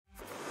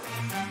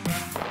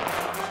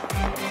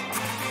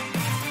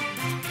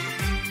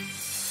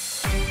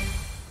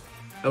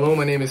Hello,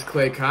 my name is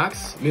Clay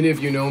Cox. Many of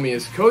you know me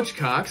as Coach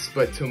Cox,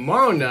 but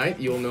tomorrow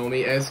night you'll know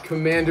me as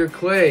Commander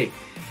Clay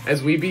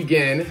as we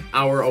begin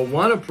our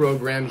Awana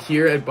program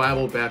here at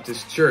Bible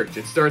Baptist Church.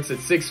 It starts at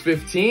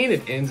 6:15,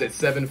 it ends at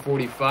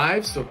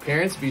 7:45, so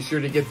parents, be sure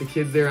to get the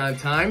kids there on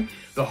time.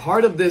 The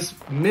heart of this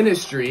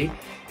ministry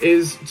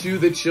is to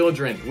the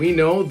children. We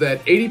know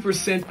that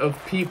 80% of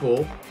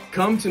people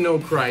come to know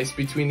Christ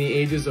between the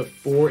ages of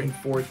 4 and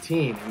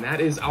 14, and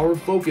that is our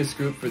focus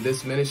group for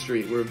this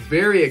ministry. We're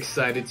very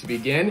excited to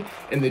begin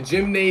in the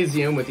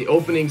gymnasium with the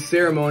opening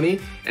ceremony,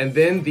 and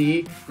then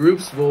the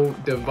groups will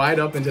divide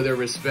up into their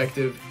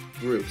respective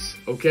groups.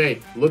 Okay,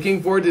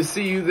 looking forward to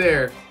see you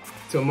there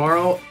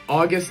tomorrow,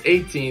 August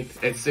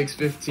 18th at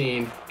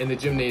 6:15 in the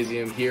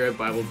gymnasium here at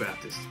Bible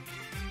Baptist.